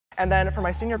And then for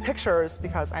my senior pictures,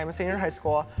 because I'm a senior in high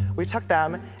school, we took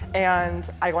them and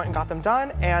I went and got them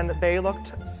done and they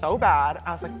looked so bad.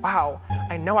 I was like, wow,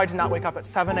 I know I did not wake up at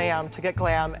 7 a.m. to get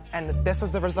glam and this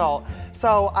was the result.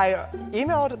 So I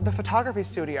emailed the photography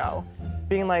studio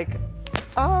being like,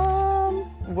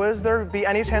 was there be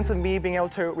any chance of me being able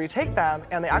to retake them?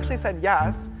 And they actually said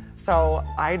yes. So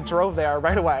I drove there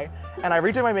right away and I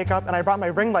redid my makeup and I brought my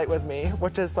ring light with me,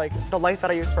 which is like the light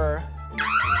that I use for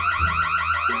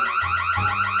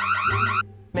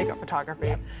makeup photography.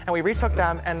 And we retook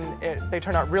them and they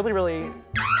turned out really, really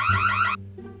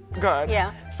good.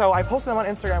 Yeah. So I posted them on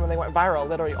Instagram and they went viral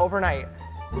literally overnight.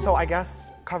 So I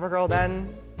guess CoverGirl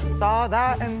then saw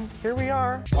that and here we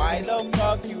are. Why the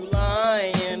fuck you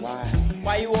lying?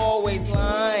 Why you always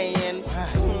lying?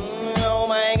 Oh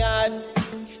my gosh,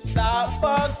 stop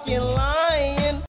fucking lying.